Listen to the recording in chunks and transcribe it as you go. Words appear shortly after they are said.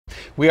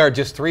We are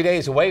just 3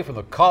 days away from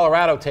the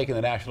Colorado taking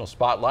the national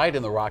spotlight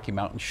in the Rocky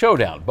Mountain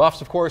Showdown. Buffs,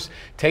 of course,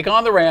 take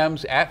on the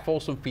Rams at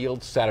Folsom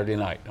Field Saturday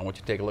night. I want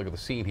you to take a look at the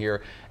scene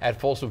here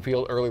at Folsom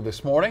Field early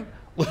this morning.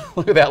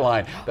 Look at that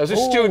line. Those are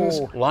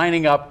students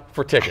lining up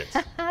for tickets.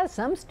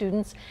 Some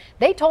students,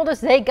 they told us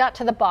they got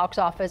to the box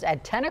office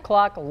at 10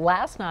 o'clock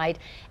last night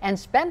and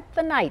spent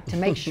the night to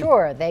make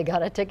sure they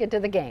got a ticket to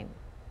the game.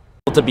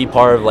 To be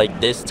part of like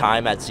this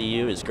time at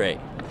CU is great.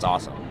 It's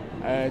awesome.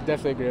 I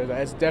definitely agree with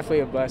that. It's definitely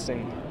a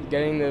blessing.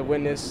 Getting to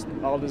witness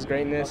all this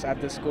greatness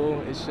at the school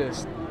is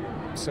just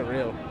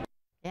surreal.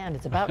 Yeah, and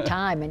it's about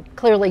time, and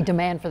clearly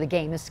demand for the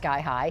game is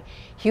sky high.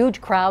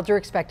 Huge crowds are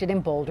expected in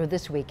Boulder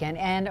this weekend,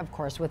 and of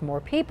course with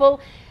more people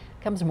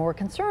comes more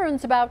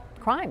concerns about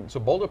crime. So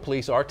Boulder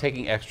police are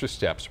taking extra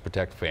steps to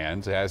protect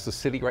fans as the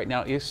city right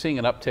now is seeing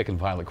an uptick in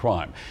violent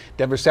crime.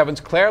 Denver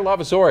 7's Claire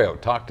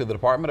Lavazorio talked to the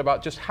department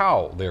about just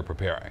how they're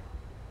preparing.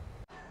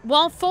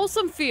 While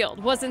Folsom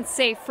Field wasn't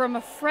safe from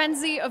a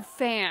frenzy of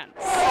fans,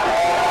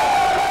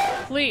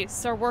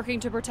 police are working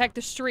to protect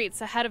the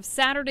streets ahead of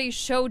Saturday's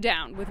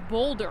showdown with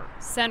Boulder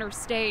center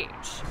stage.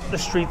 The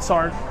streets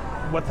aren't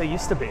what they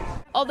used to be.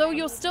 Although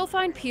you'll still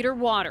find Peter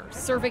Waters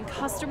serving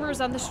customers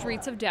on the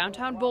streets of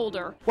downtown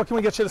Boulder. What can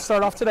we get you to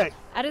start off today?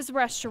 At his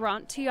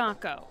restaurant,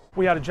 Tiaco.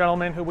 We had a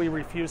gentleman who we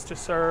refused to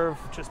serve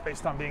just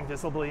based on being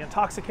visibly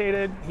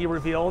intoxicated. He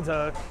revealed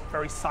a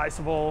very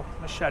sizable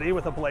machete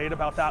with a blade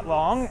about that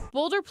long.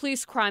 Boulder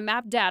Police Crime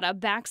Map data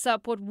backs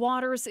up what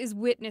Waters is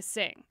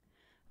witnessing.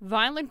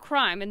 Violent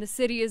crime in the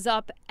city is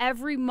up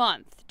every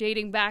month,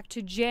 dating back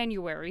to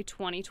January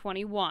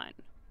 2021.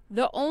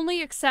 The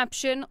only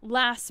exception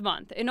last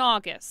month, in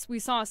August, we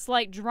saw a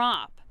slight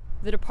drop.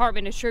 The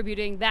department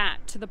attributing that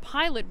to the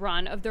pilot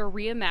run of their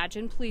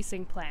reimagined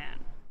policing plan.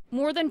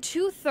 More than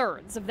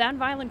 2/3 of that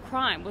violent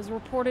crime was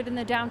reported in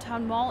the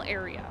downtown mall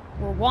area,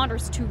 where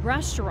Waters' two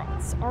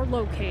restaurants are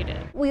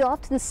located. We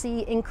often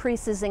see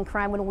increases in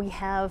crime when we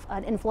have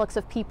an influx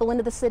of people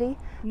into the city.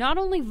 Not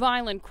only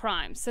violent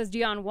crime, says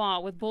Dion Waugh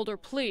with Boulder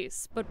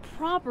Police, but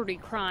property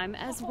crime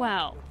as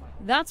well.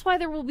 That's why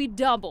there will be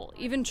double,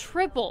 even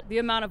triple the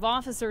amount of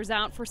officers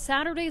out for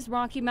Saturday's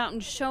Rocky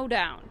Mountain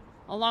Showdown,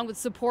 along with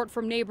support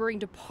from neighboring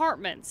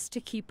departments to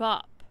keep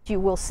up. You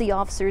will see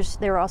officers.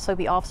 There will also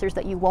be officers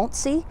that you won't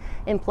see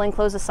in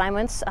plainclothes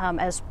assignments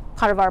as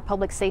part of our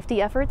public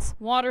safety efforts.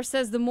 Waters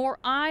says the more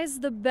eyes,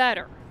 the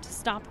better to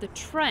stop the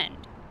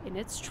trend in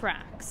its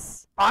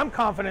tracks. I'm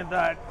confident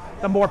that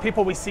the more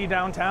people we see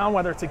downtown,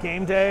 whether it's a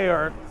game day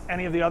or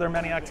any of the other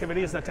many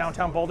activities that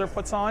downtown Boulder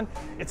puts on,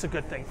 it's a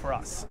good thing for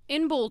us.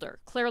 In Boulder,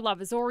 Claire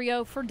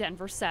Lavazorio for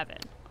Denver 7.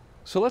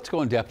 So let's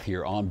go in depth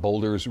here on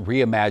Boulder's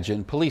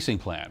reimagined policing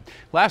plan.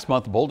 Last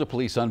month, Boulder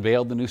Police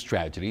unveiled the new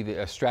strategy,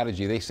 a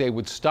strategy they say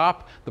would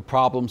stop the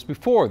problems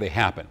before they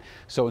happen.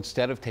 So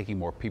instead of taking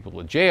more people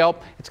to jail,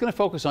 it's going to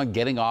focus on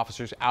getting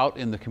officers out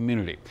in the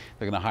community.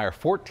 They're going to hire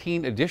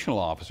 14 additional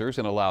officers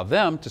and allow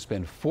them to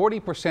spend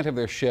 40% of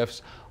their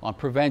shifts on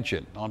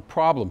prevention, on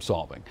problem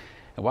solving.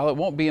 And while it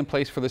won't be in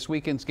place for this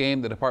weekend's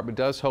game, the department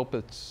does hope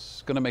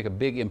it's going to make a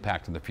big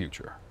impact in the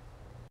future.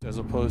 As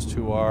opposed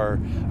to our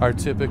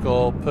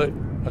typical put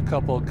a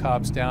couple of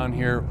cops down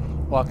here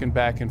walking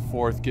back and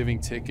forth giving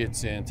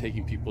tickets and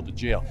taking people to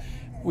jail.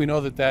 We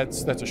know that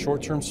that's a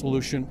short-term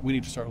solution. We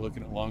need to start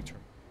looking at long-term.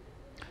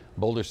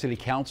 Boulder City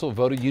Council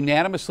voted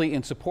unanimously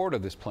in support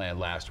of this plan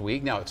last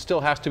week. Now it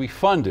still has to be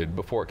funded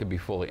before it can be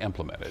fully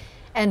implemented.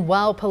 And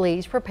while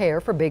police prepare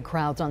for big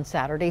crowds on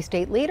Saturday,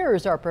 state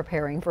leaders are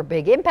preparing for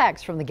big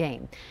impacts from the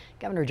game.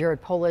 Governor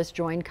Jared Polis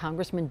joined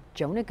Congressman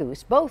Joe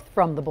Neguse, both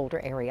from the Boulder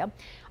area,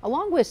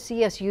 along with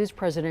CSU's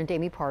President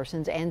Amy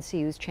Parsons and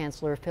CU's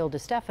Chancellor Phil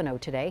DeStefano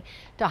today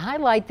to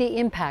highlight the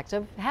impacts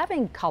of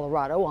having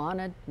Colorado on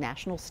a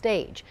national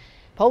stage.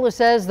 Polis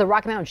says the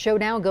Rocky Mountain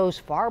Showdown goes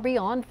far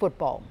beyond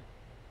football.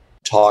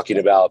 Talking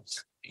about,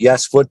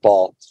 yes,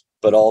 football,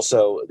 but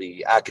also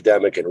the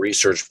academic and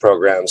research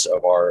programs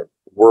of our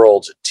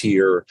world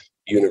tier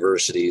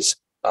universities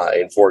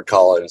in Fort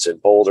Collins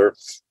and Boulder.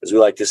 As we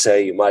like to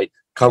say, you might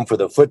come for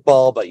the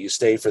football, but you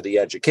stay for the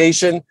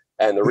education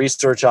and the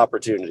research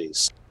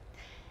opportunities.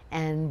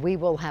 And we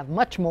will have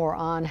much more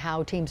on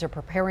how teams are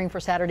preparing for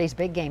Saturday's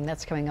big game.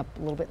 That's coming up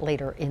a little bit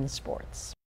later in sports.